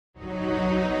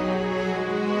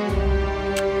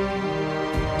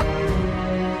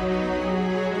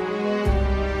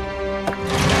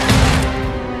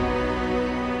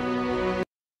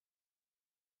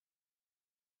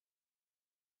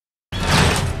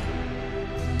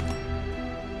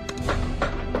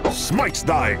smites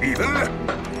thy evil.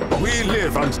 We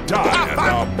live and die at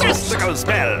our post. Fantastical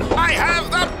spell! I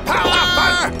have the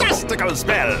power! A fantastical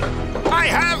spell! I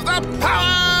have the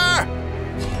power!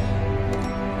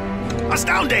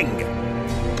 Astounding!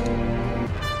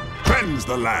 Cleanse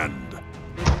the land.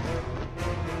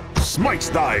 Smites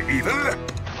thy evil.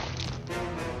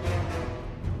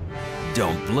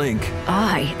 Don't blink.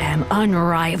 I am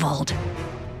unrivaled.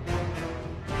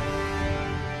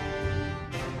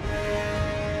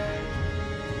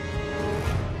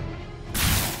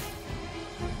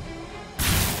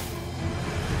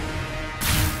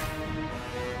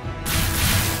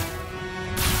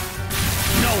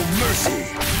 No mercy!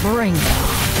 Bring it on.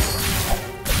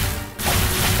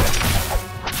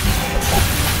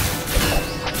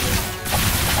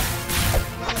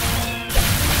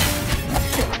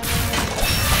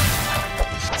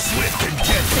 Swift and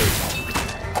deadly!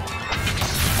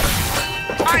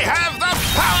 I have the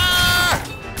power!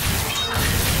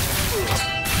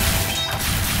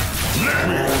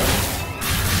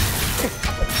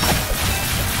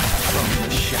 From the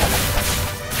shadows.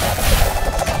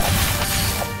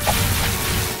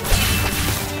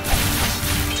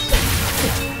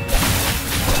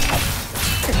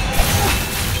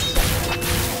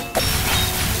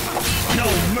 No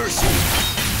mercy!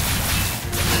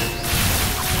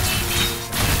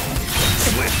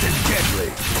 Swift and deadly!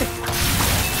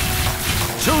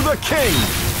 To the king!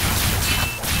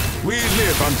 We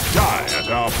live and die at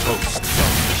our post.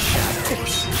 From the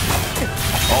shadows.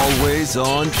 Always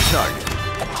on target.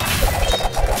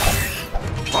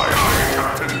 Aye, aye,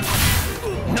 Captain.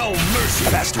 No mercy!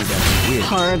 Faster than the wind.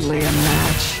 Hardly a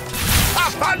match. A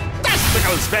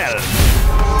fantastical spell!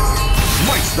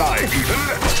 Smites thy evil.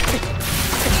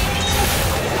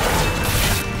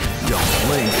 Don't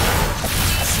blink.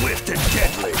 Swift and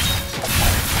deadly!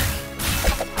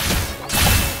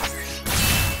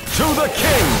 To the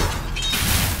king!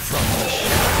 From the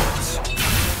shadows.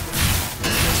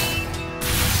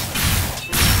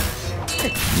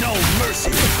 No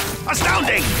mercy!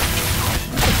 Astounding!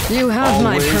 You have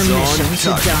my Always permission on to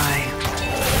target. die.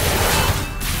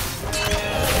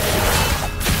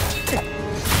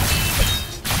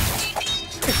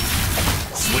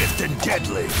 Swift and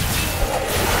deadly!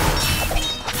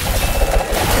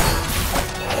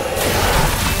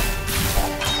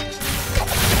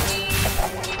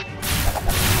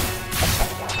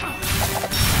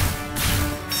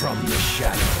 From the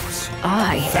shadows.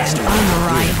 I Faster am than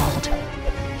unrivaled.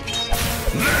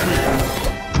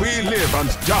 We live and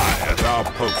die at our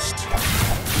post.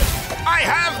 I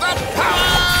have the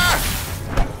power!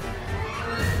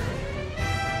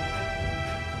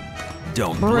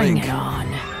 Don't Bring blink. it on.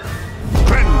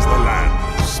 Cleanse the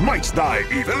land. Smites thy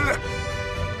evil.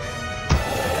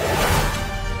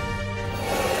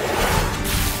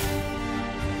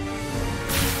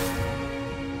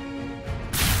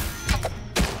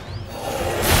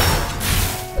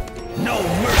 No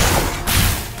mercy!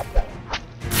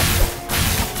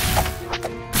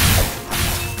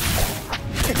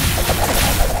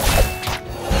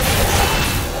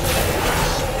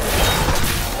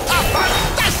 A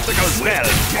fantastical spell!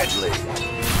 Deadly!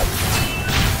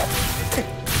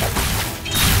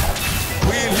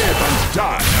 We live and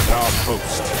die at our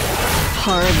post.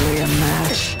 Hardly a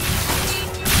match.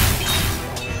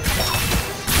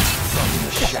 From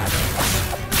the shadows.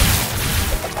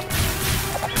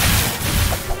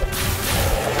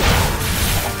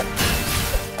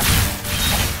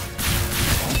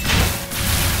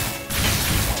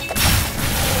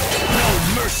 No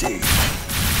mercy!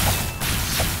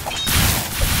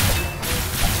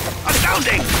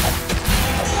 Astounding!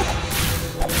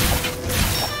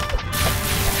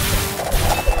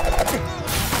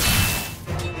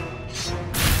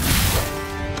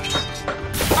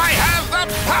 I have the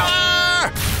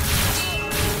power!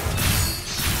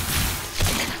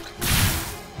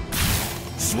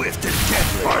 Swift and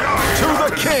deadly! To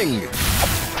the king!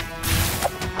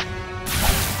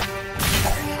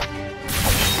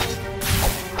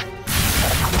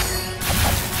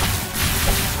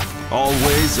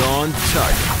 Always on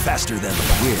target. Faster than the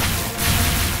wind.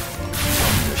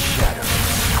 From the shadows.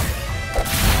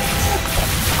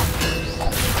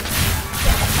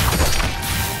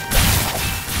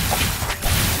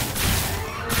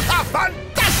 A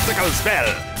fantastical spell!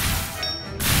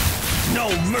 No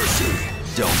mercy!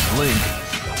 Don't blink.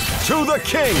 To the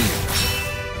king!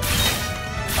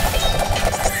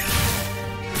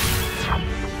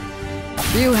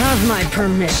 You have my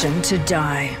permission to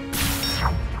die.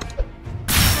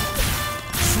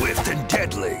 Swift and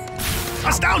deadly!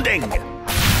 Astounding!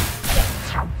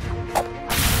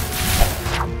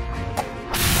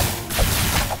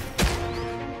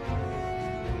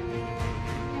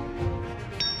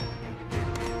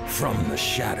 from the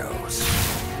shadows.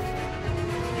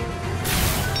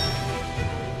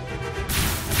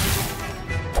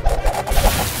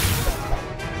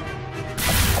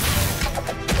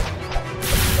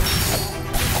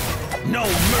 No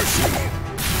mercy!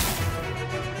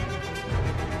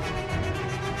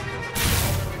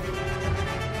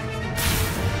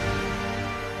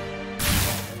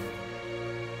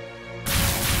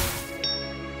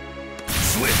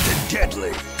 Swift and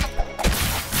deadly!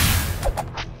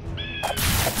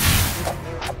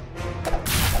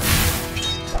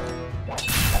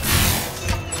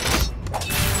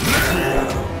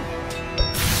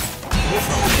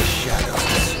 From the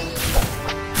shadows.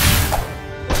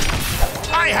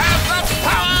 I have the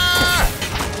power!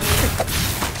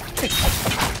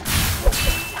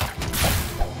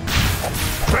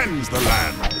 Cleanse the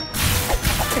land.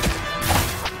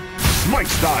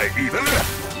 Smite thy evil.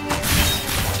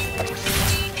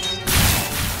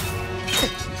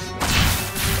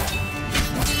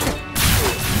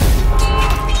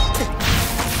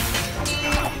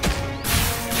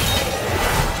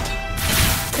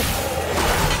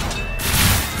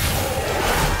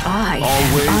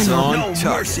 Always on No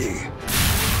target. mercy!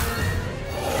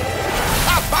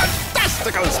 A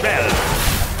fantastical spell!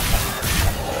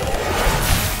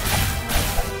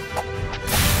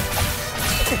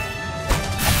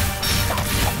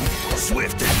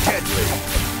 Swift and deadly.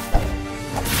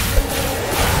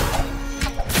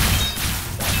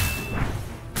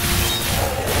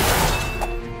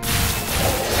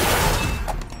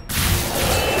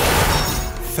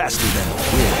 Faster than a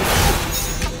wind.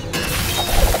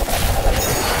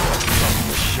 From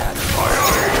the shadows.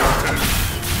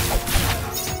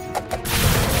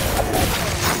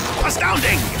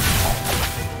 Astounding!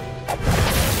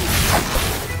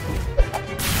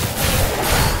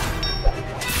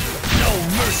 No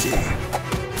mercy.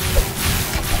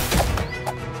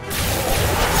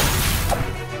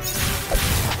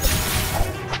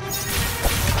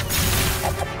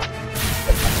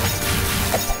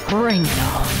 Bring it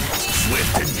on.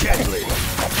 Swift and deadly.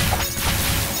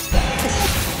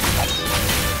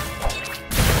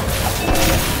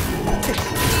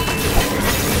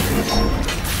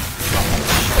 From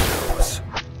the shadows.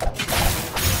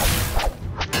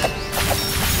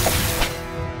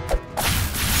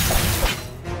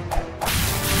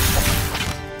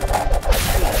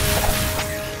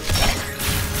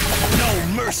 No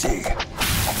mercy.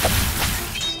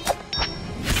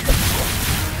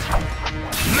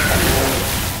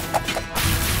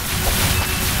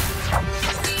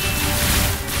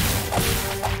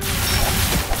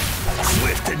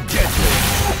 Swift and deadly.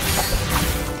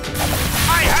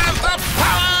 I have the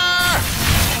power!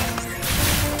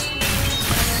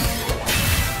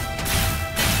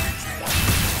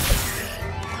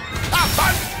 A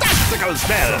fantastical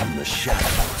spell! From the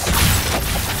shadows.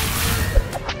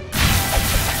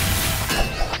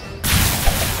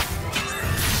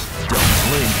 Don't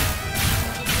blink.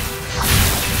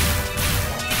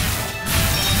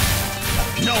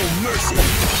 No mercy.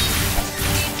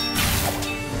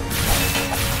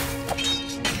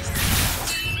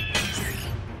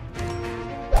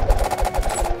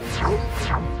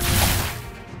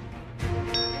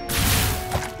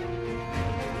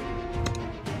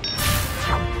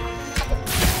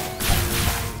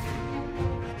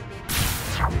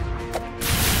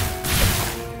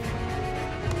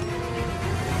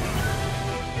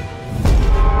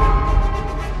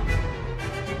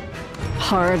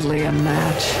 Hardly a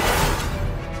match.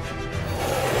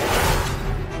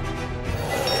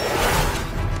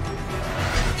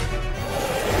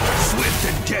 Swift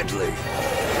and deadly.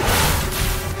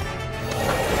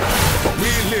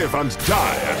 We live and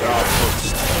die at our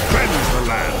post. Cleanse the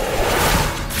land.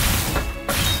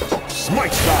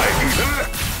 Smite thy evil.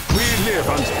 We live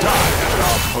and die at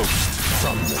our post.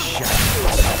 From the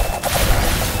shadows.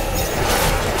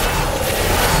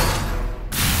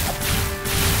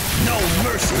 No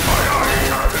mercy.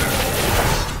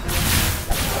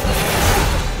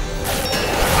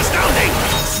 Astounding!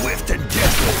 Swift and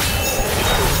deadly.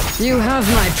 You have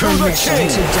my permission king.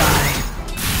 to die.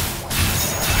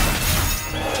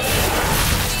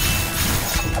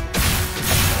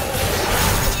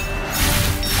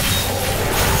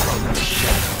 From the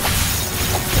shadows.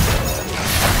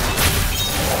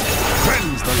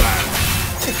 Cleanse the land.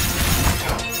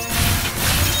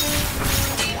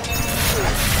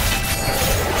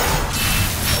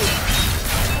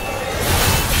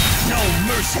 No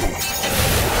mercy.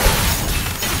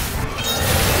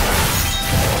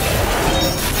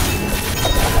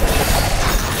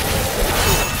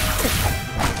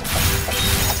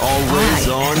 Always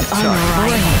on target.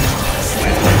 Unbreakable.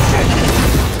 Swift and deadly.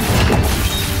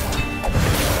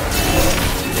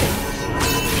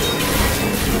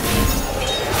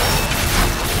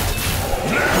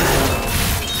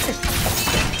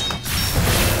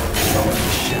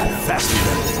 Faster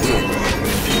than wind.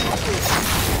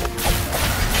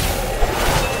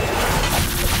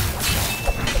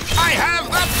 I have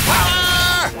the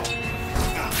power!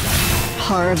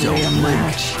 Hardly a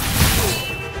match.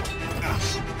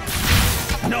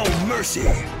 No mercy.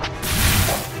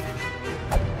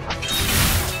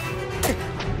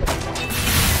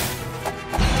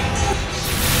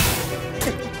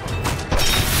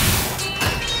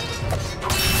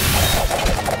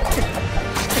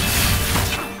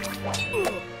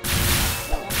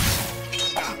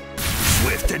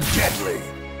 Swift and deadly.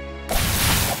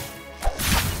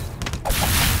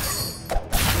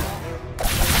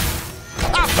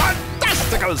 A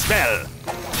fantastical spell!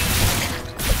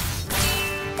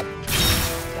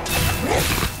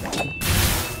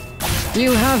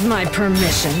 You have my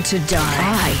permission to die.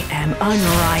 I am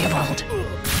unrivaled.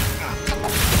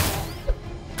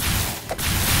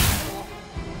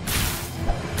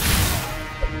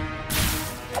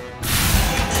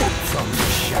 From the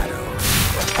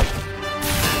shadows.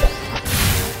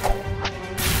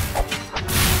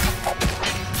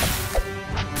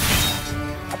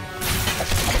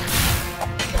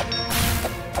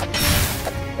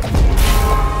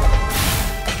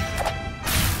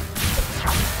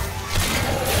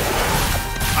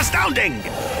 Astounding!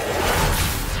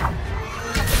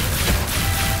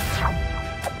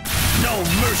 No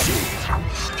mercy.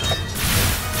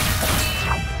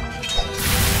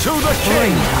 To the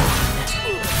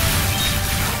king!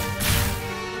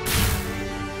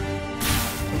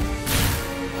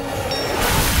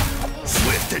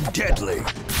 Swift and deadly.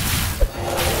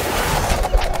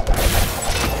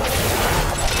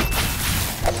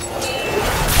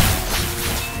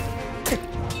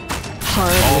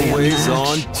 Hardly a Always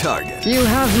match. on target. You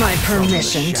have my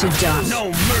permission to die. No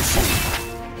mercy.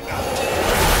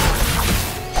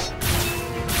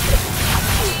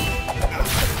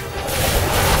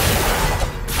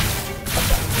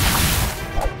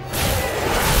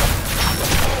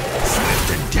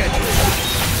 Swift and deadly.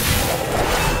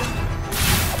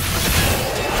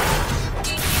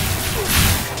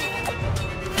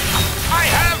 I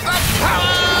have the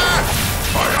power!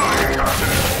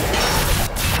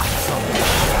 From the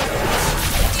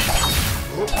shadows.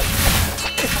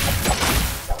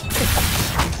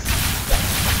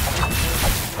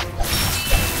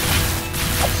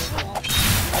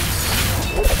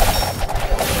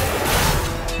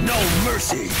 No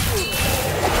mercy.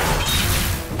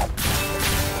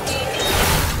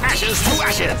 Ashes to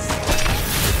ashes!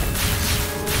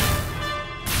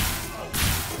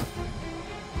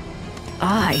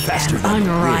 I Faster am than the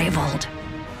wind. unrivaled.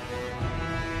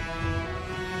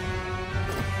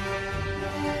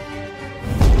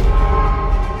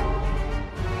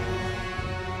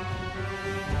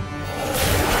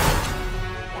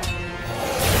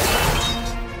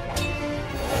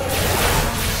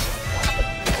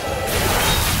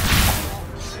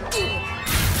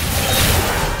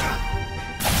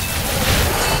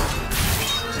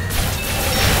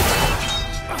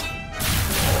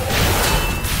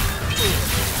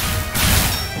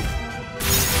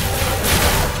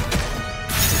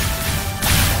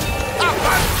 A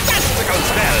fantastical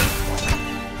spell!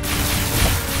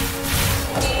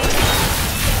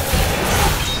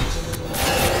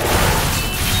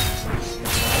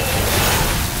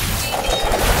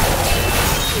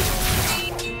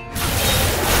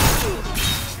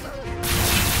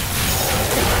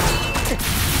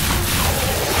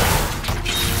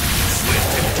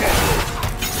 Swift and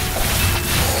deadly.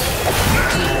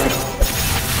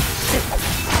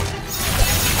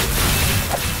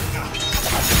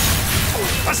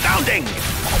 Astounding!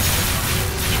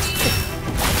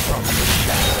 From the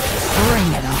shadows.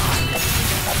 Bring it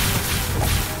on.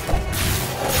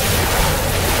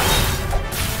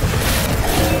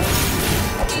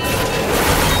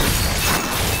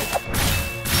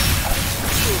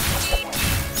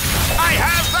 I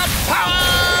have the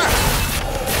power!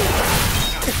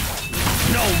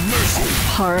 No mercy.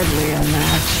 Hardly a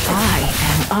match. I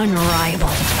am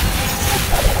unrivaled.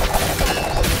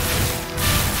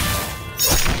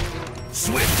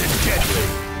 Swift and deadly.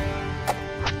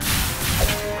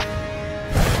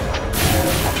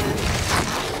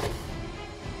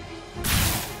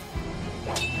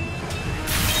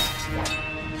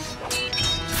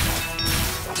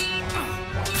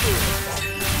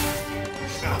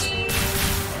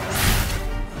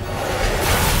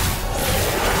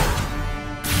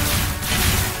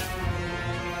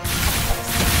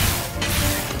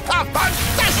 A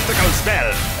fantastical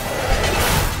spell!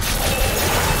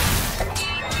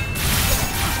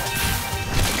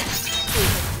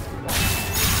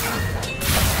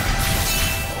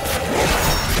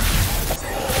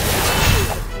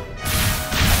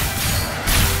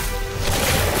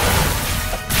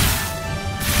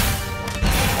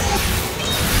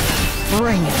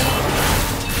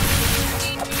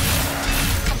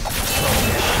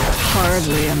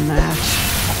 Hardly a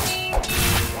match.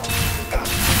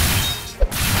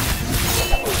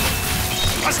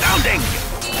 Astounding!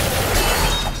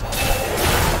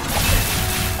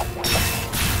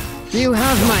 You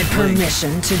have my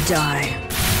permission to die.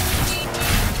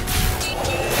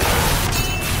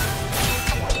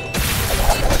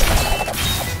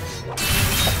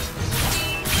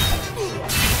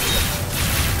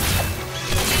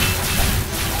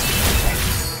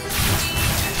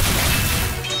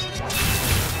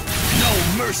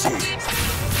 No mercy.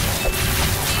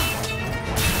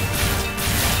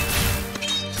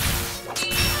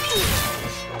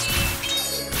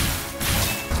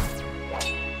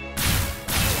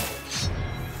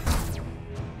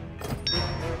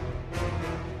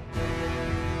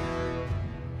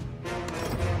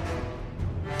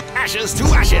 Ashes to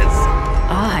ashes!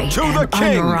 I To am the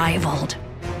king! unrivaled.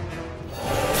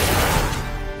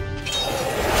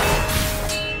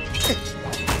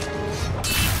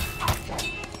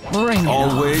 Bring it on.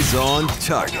 Always on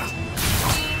target.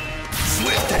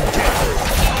 Swift and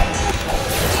deadly.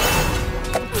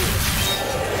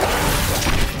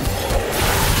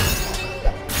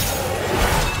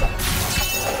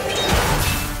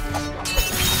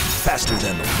 Faster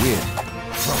than the wind.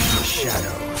 From the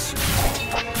shadows.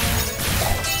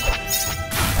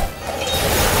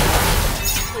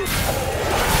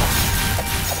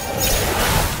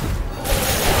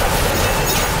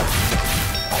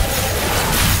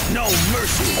 No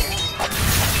mercy.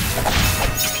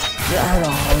 That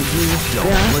all you've Don't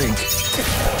got? blink.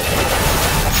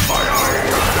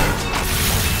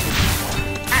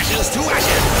 Ashes to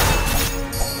ashes!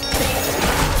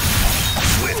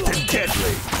 Swift and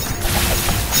deadly.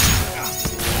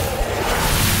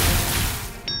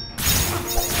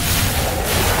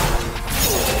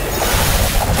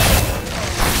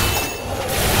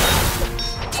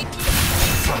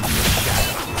 From the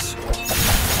shadows.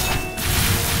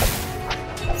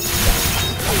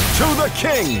 To the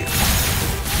king!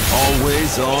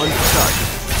 Always on target.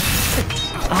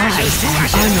 I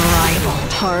am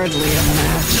unrivaled. Hardly a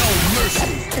match. No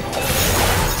mercy.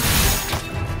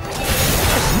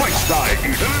 Smites thy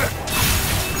evil!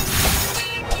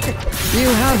 You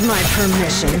have my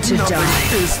permission to die.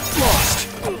 Nothing is lost.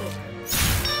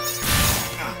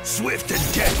 Swift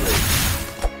and deadly.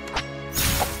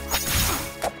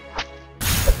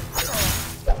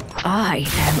 I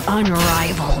am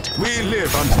unrivaled. We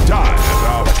live and die at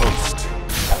our post.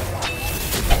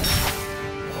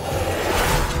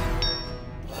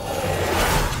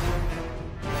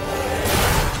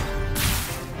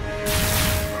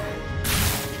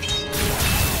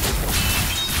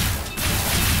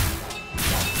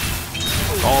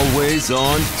 Always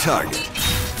on target.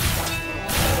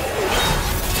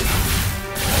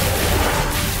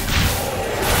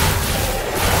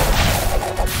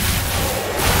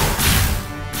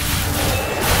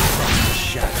 From the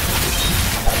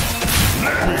shadows.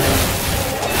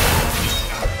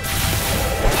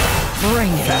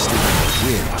 Bring it Faster on. than the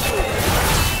wind.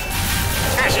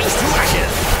 Ashes to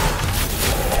ashes!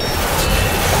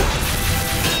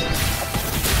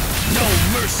 No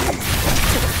mercy.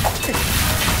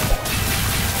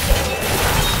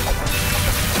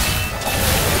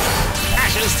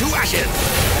 Ashes to ashes!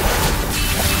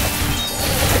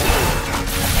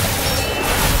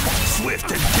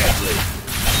 Swift and deadly.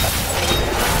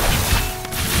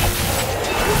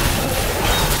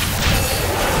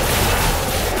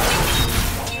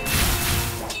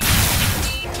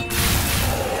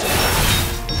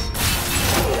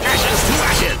 Ashes to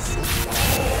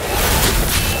ashes!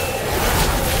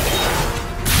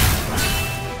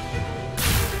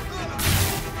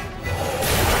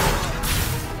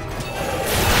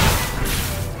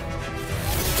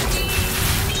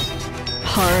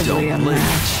 Hardly a Don't blink.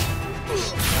 match.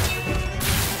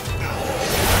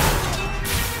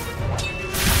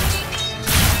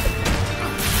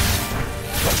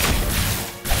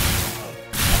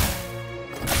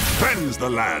 Cleanse the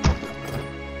land.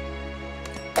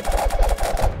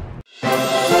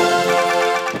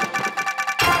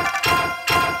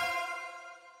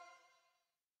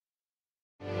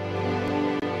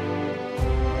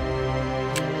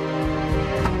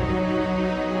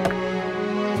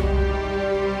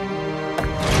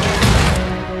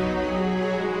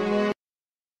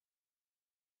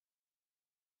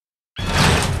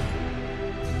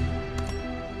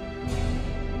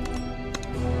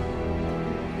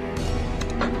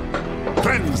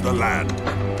 Cleanse the land.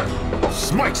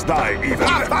 Smites thy evil.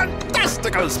 A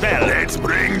fantastical spell! Let's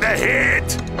bring the heat.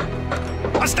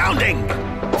 Astounding!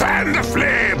 Fan the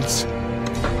flames.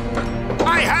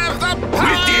 I have the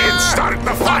power! We did start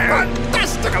the fire.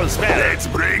 Fantastical spell! Let's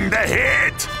bring the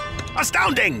heat.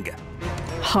 Astounding!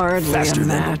 Hardly Faster a than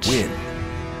match. the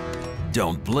wind.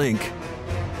 Don't blink.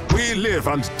 We live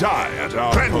and die at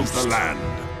our post the land.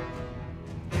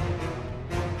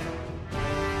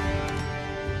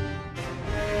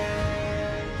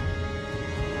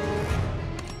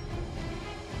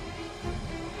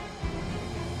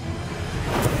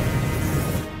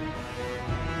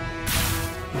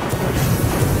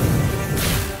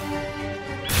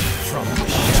 From the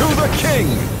To the king!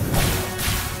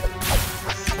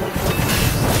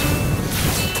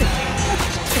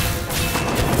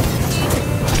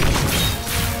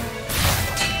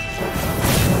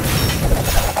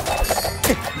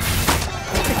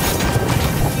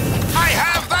 I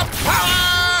have the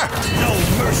power! no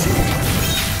mercy.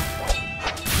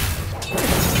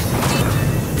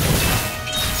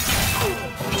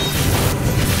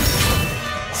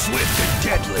 Swift and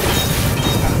deadly.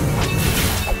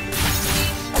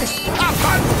 A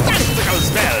fantastical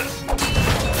spell!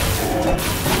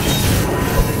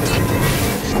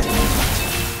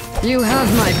 You have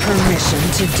my permission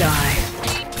to die.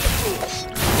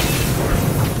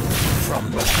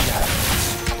 From the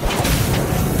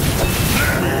shadows.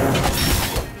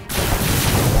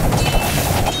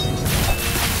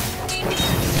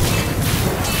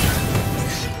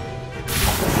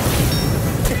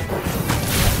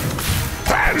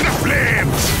 Fan the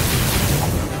flames!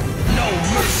 No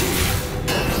mercy.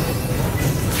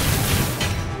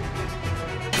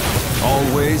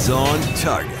 Always on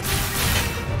target.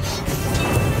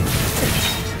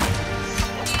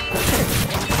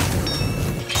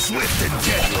 Swift and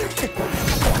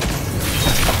deadly.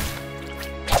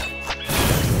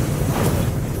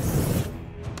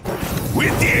 We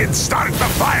did start the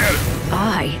fire!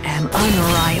 I am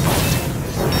unrivaled.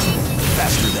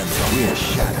 Faster than the wind.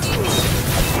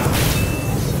 Shadows.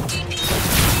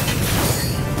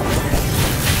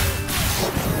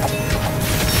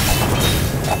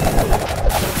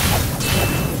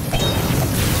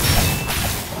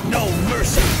 No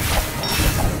mercy.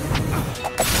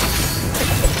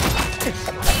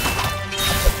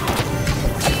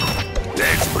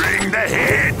 Let's bring the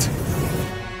heat!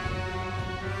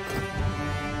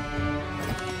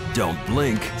 Don't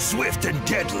blink. Swift and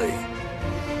deadly.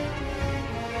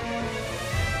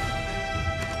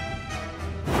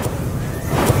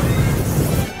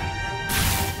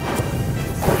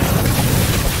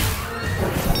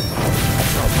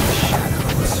 From the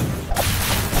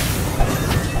shadows.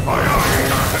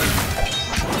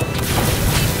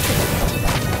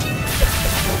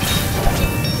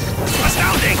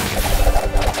 Astounding!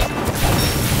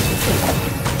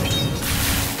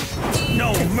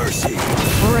 No mercy.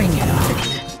 Bring it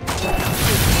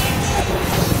on.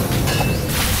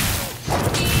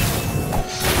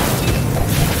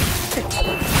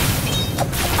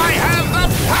 I have the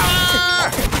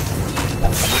power!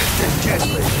 Swift and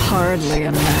deadly. Hardly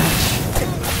a match.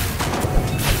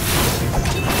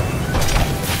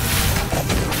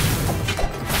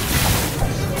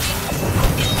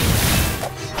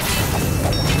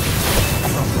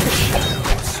 From the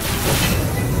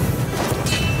shadows.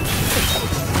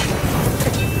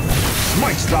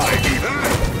 Smites thy evil!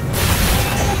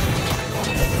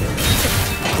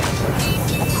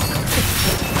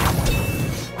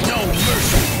 No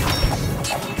mercy.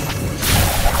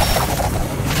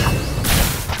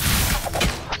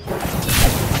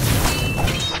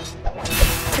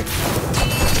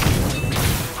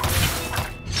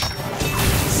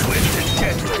 Swift and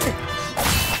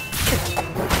deadly.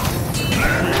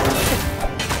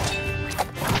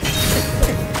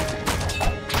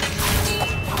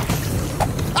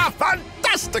 A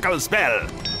fantastical spell!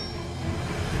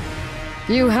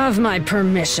 You have my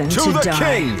permission To to the die.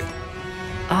 king!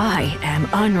 I am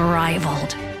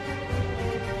unrivaled.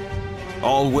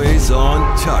 Always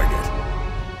on target.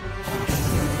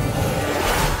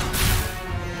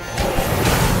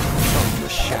 From the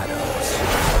shadows.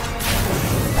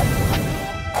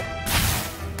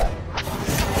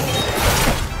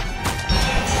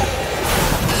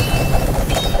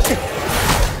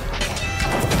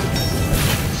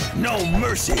 No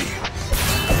mercy.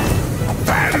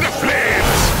 Fan the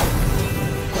flames!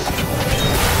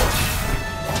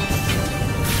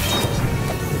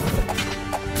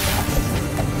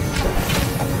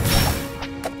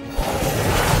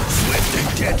 Swift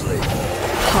and deadly.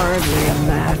 Hardly a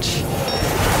match.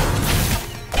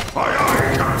 Aye,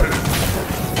 aye,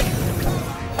 Captain!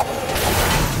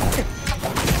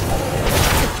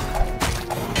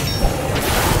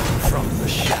 From the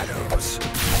shadows.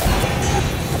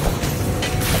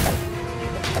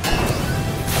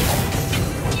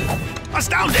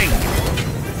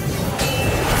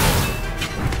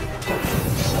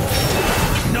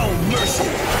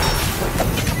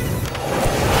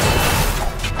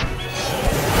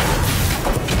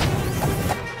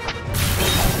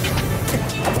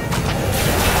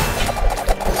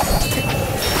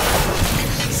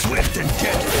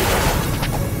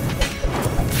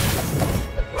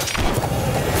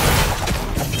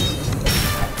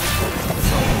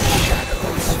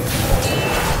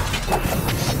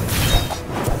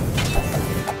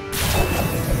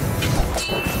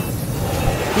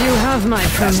 have my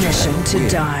permission to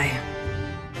die.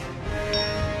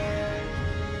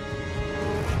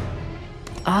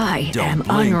 I am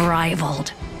blink.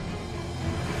 unrivaled.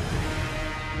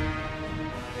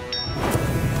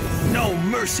 No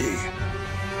mercy.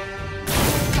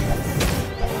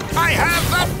 I have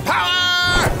the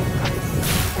power!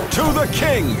 To the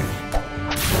king!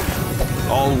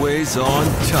 Always on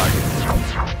target.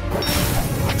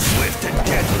 Swift and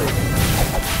deadly.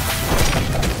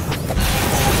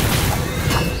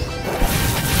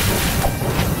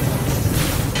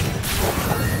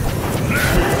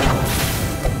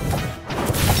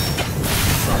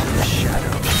 From the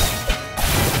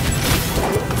shadows.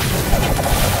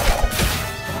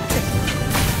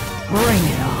 Bring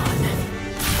it on.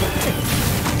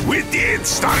 We did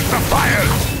start the fire!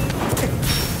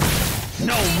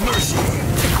 No mercy.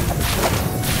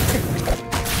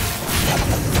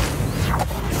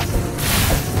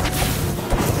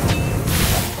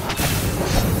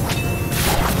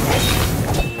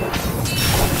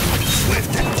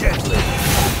 Swift and deadly.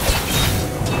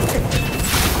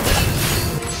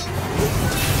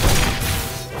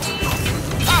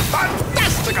 A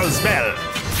fantastical spell!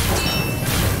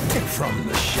 From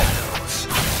the shadows.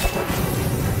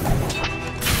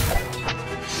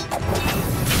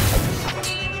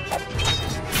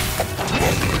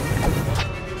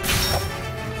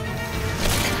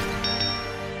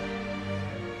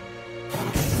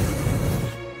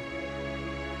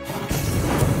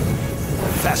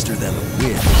 Faster than the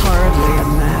wind. Hardly a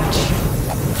match.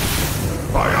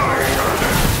 Aye, aye,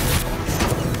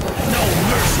 No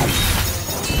mercy.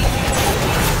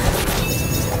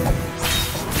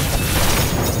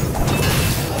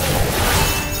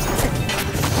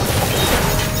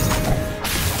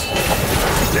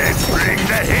 let's bring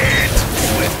the heat!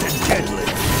 Swift and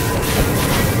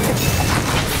deadly.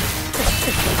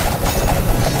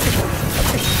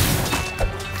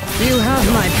 You have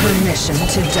my permission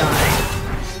to die.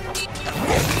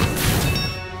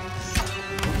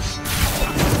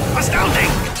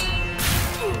 Astounding!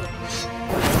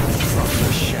 From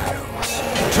the shadows.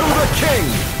 To the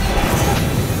king!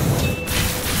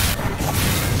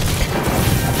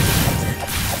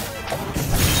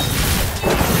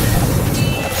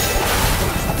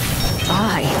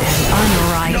 I am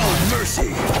unrivaled. No mercy.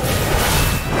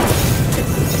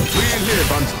 We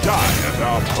live and die at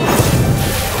our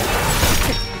post.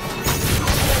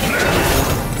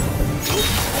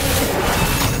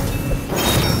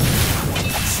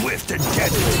 Swift and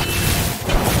deadly.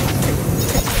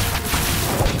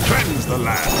 Cleanse the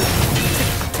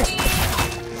land.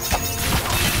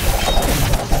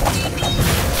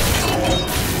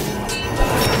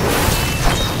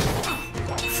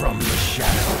 From the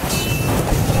shadows.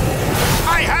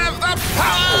 I have the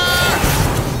power!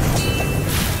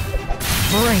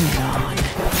 Bring it on.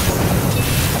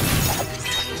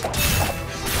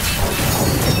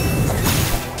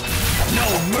 No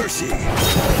mercy.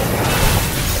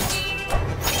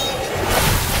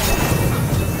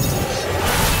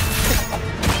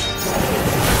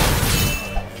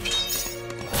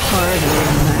 Hardly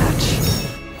a match.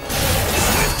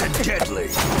 Swift and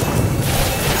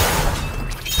deadly.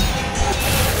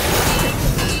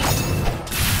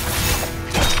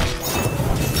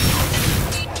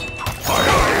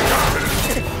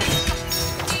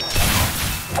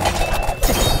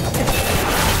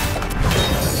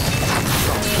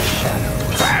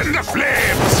 Fan the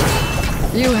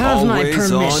flames! You have my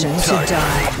Always on permission to target.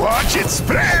 die. Watch it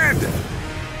spread!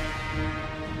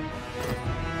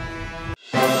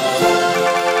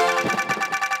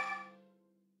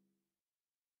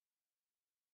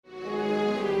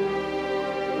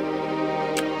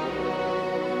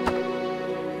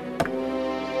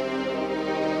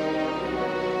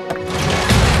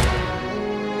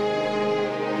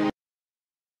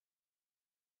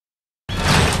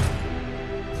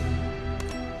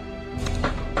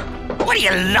 What are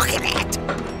you looking at?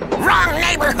 Wrong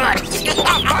neighborhood!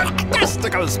 A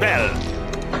fantastical spell!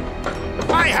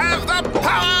 I have the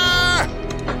power!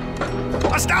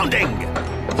 Astounding!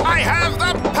 I have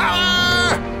the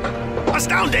power!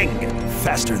 Astounding!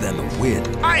 Faster than the wind.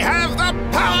 I have the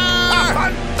power!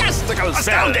 A fantastical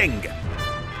spell! Astounding!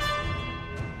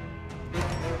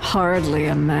 Hardly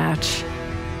a match.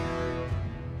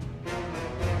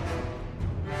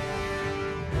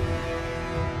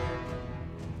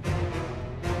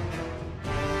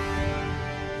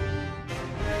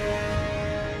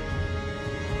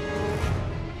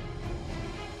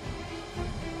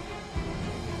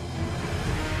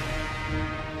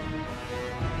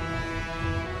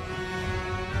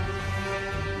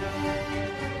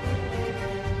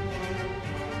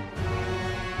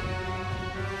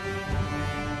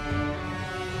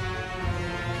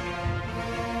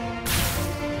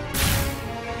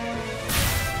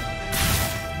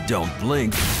 Don't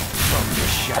blink from the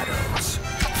shadows.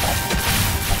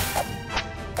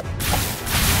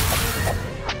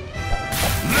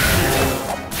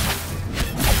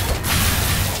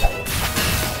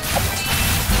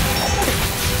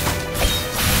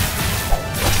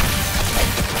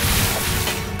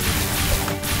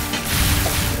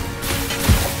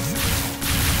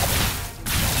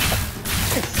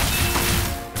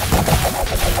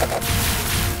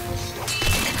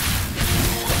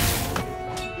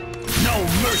 No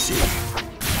mercy!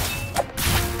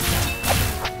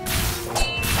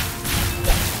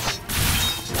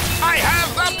 I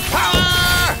have the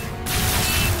power!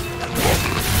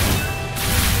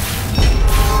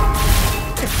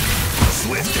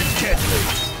 Swift and deadly!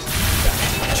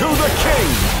 To the king!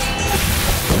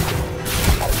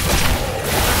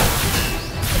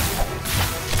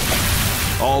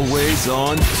 Always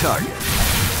on target.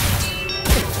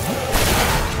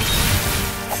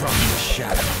 From the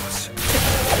shadows.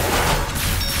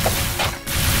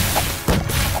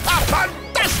 A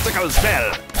fantastical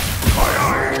spell!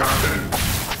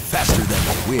 Faster than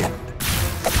the wind.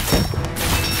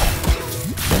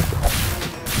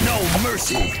 No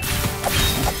mercy!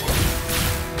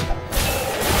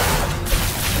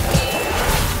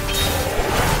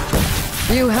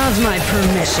 You have my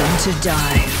permission to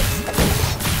die.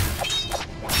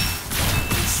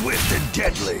 Swift and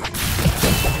deadly!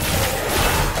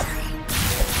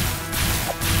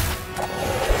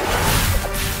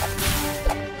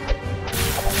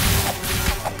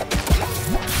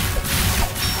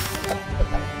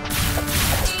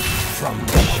 From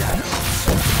the shadows.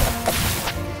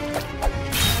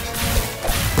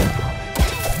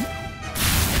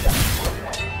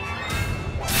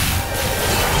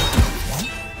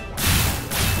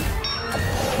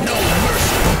 No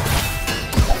mercy!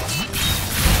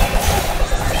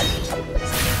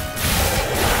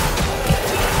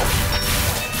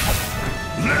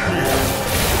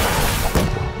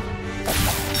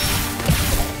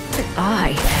 I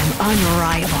am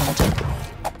unrivaled.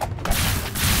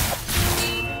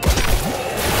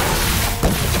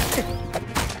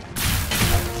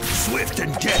 Swift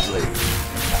and deadly!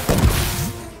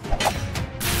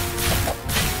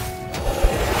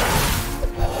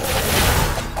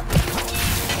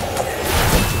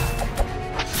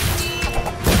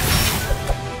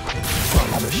 From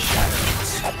the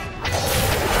shadows.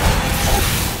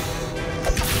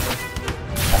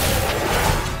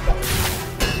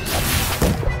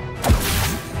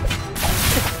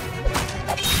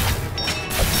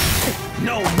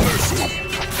 No mercy!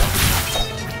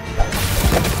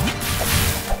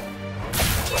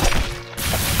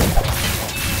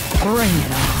 Bring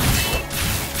it on.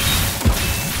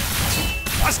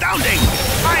 Astounding!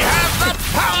 I have the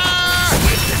power!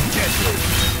 Swift and deadly!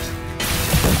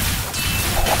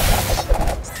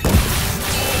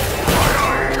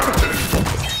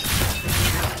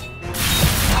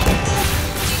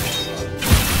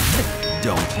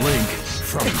 Don't blink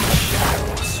from the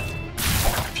shadows.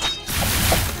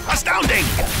 Astounding!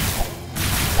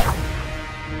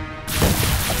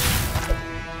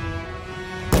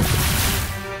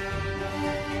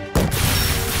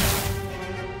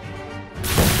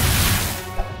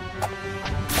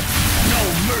 No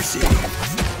mercy!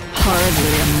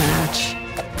 Hardly a match.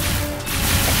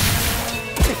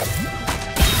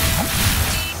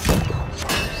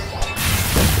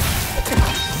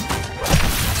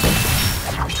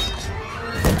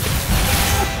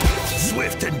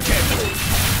 Swift and deadly!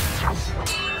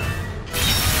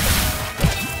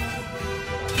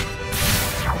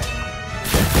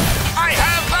 I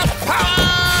have the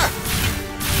power!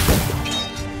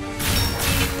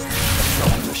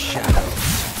 From the shadows.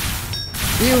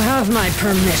 You have my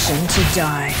permission to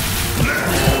die.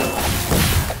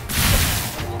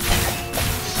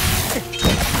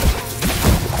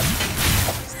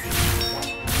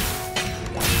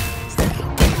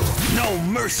 No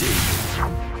mercy!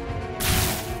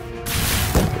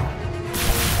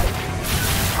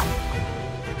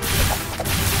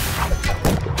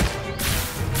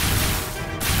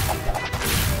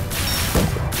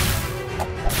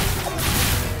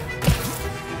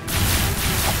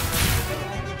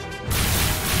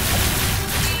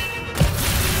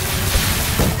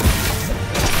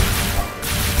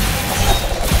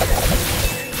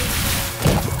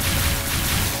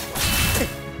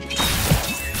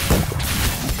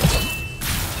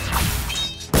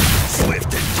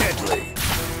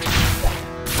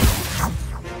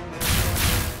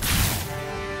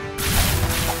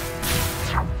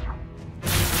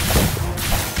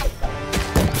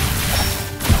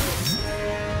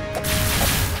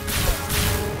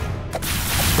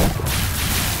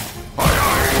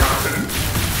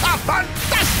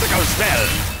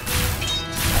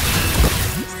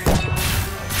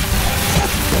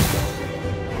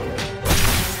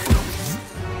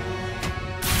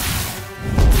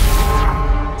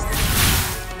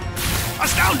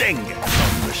 Astounding!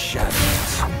 From the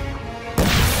shadows.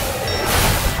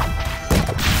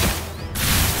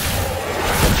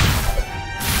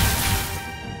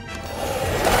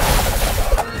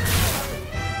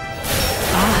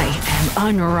 I am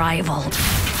unrivaled.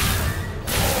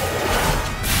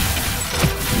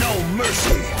 No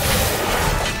mercy.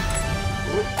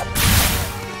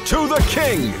 To the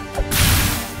king!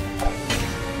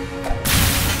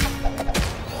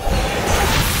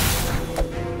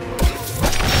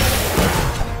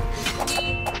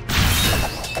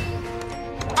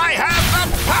 I have the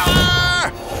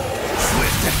power!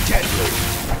 Swift and deadly.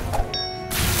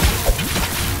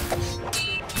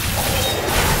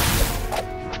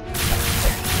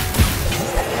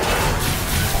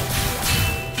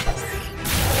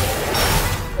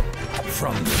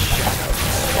 From the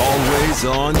shadows. Always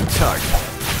on target.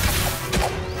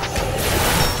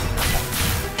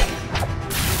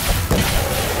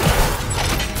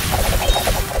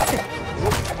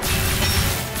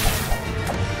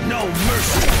 No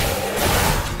mercy.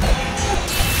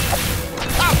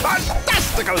 A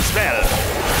fantastical spell!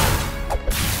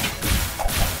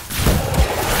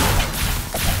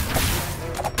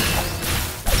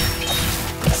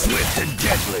 Swift and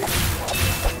deadly.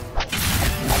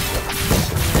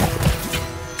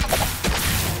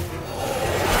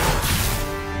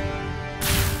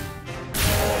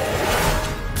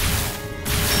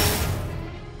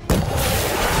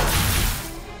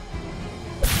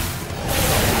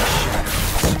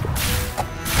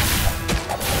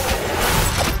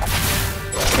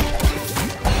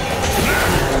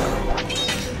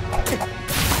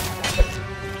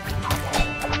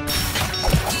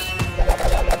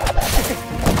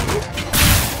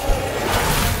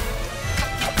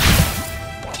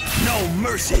 No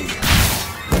mercy.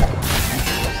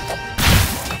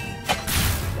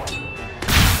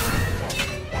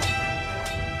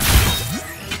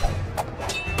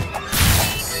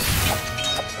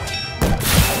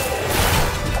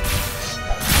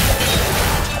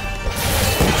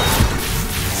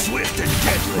 Swift and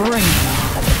deadly. Bring it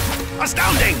on.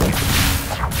 Astounding!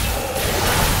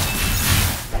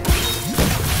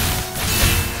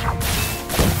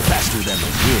 Faster than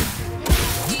the wind.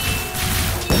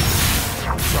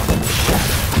 From the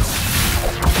shadows.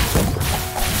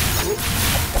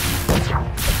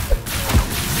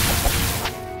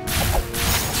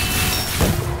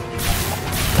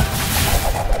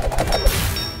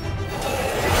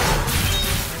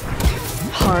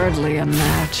 Hardly a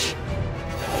match.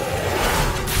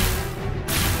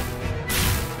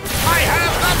 I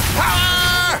have the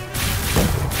power!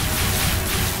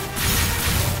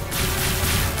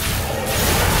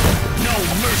 No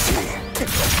mercy.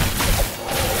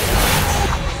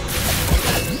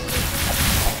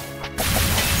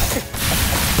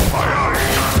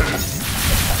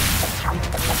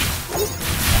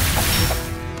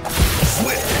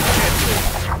 Swift and deadly.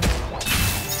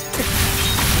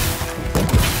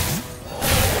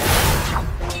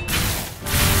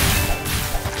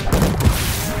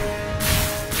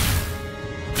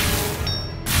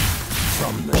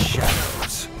 From the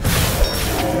shadows.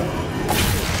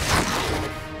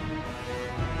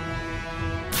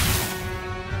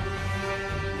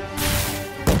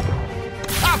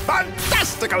 A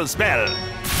fantastical spell!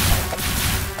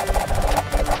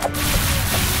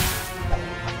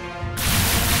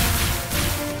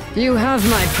 You have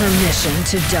my permission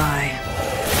to die.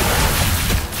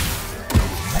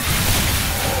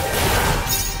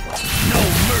 No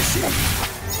mercy.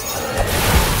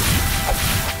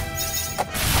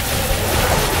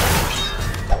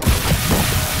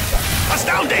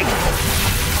 Astounding!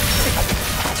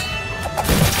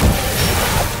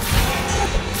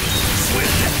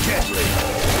 Swift and deadly.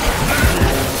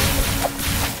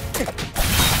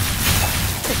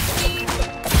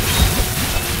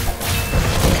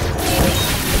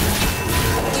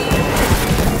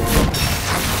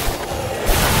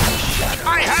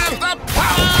 I have the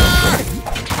power!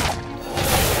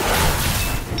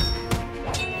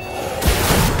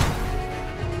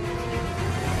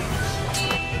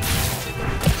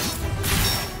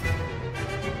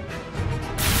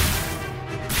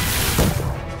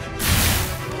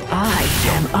 I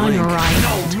am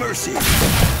unrivaled. No mercy.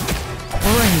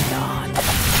 Bring it on.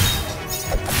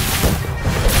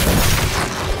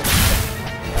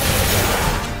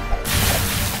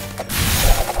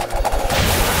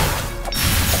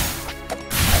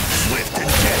 Swift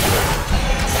and deadly.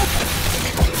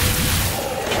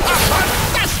 A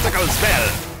fantastical spell!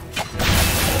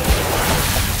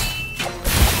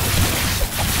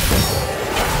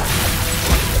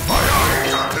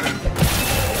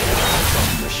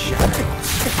 From the shadows.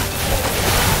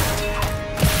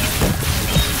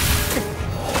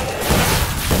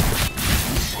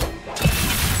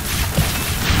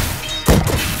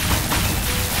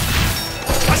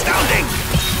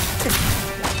 Astounding!